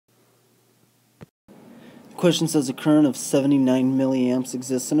Question says a current of 79 milliamps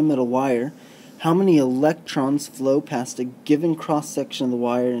exists in a metal wire. How many electrons flow past a given cross-section of the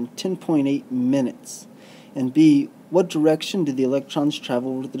wire in 10.8 minutes? And B, what direction do the electrons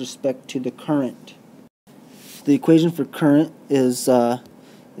travel with respect to the current? The equation for current is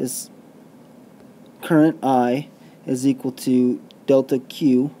current I is equal to delta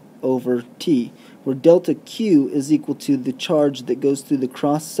Q over T, where delta Q is equal to the charge that goes through the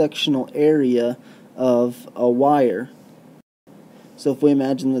cross-sectional area of a wire. So if we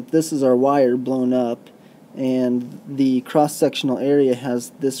imagine that this is our wire blown up and the cross-sectional area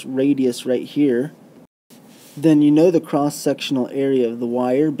has this radius right here, then you know the cross-sectional area of the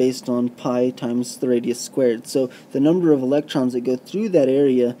wire based on pi times the radius squared. So the number of electrons that go through that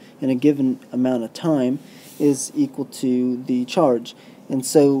area in a given amount of time is equal to the charge. And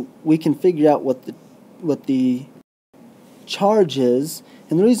so we can figure out what the charge is.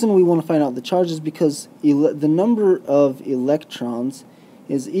 And the reason we want to find out the charge is because the number of electrons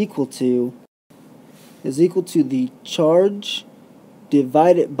is equal to the charge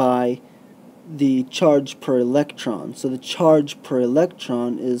divided by the charge per electron. So the charge per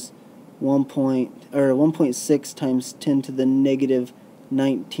electron is 1.6 times 10 to the negative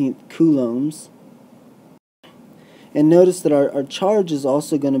 19th coulombs. And notice that our charge is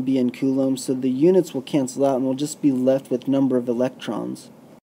also going to be in coulombs, so the units will cancel out and we'll just be left with number of electrons.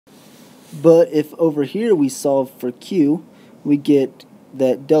 But if over here we solve for Q, we get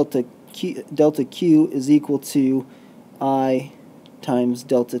that delta Q is equal to I times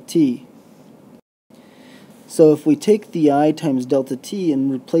delta T. So if we take the I times delta T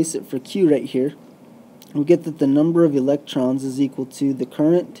and replace it for Q right here, we get that the number of electrons is equal to the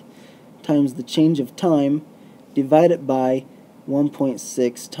current times the change of time divided by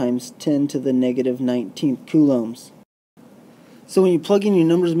 1.6 times 10 to the negative 19th coulombs. So when you plug in your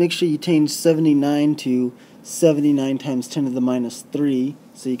numbers, make sure you change 79 to 79 times 10 to the minus 3,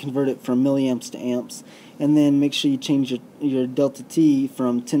 so you convert it from milliamps to amps, and then make sure you change your delta T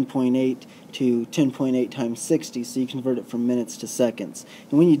from 10.8 to 10.8 times 60, so you convert it from minutes to seconds.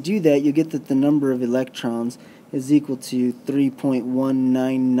 And when you do that, you get that the number of electrons is equal to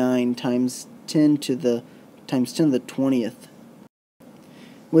 3.199 times 10 to the 20th,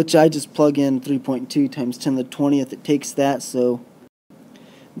 which I just plug in 3.2 times 10 to the 20th. It takes that, so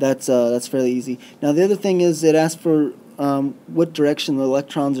that's fairly easy. Now the other thing is it asks for what direction the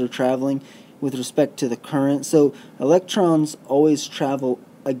electrons are traveling with respect to the current. So electrons always travel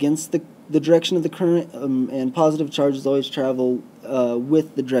against the direction of the current, and positive charges always travel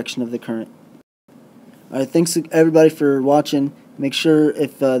with the direction of the current. Alright, thanks everybody for watching. Make sure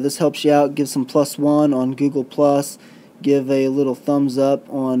if this helps you out, give some +1 on Google+, give a little thumbs up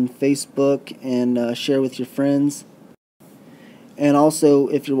on Facebook, and share with your friends. And also,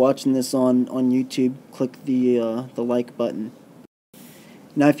 if you're watching this on YouTube, click the like button.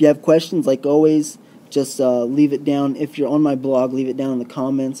 Now, if you have questions, like always, just leave it down. If you're on my blog, leave it down in the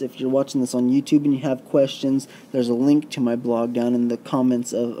comments. If you're watching this on YouTube and you have questions, there's a link to my blog down in the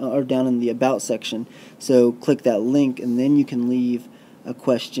comments or down in the About section. So click that link, and then you can leave a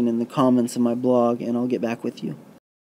question in the comments of my blog, and I'll get back with you.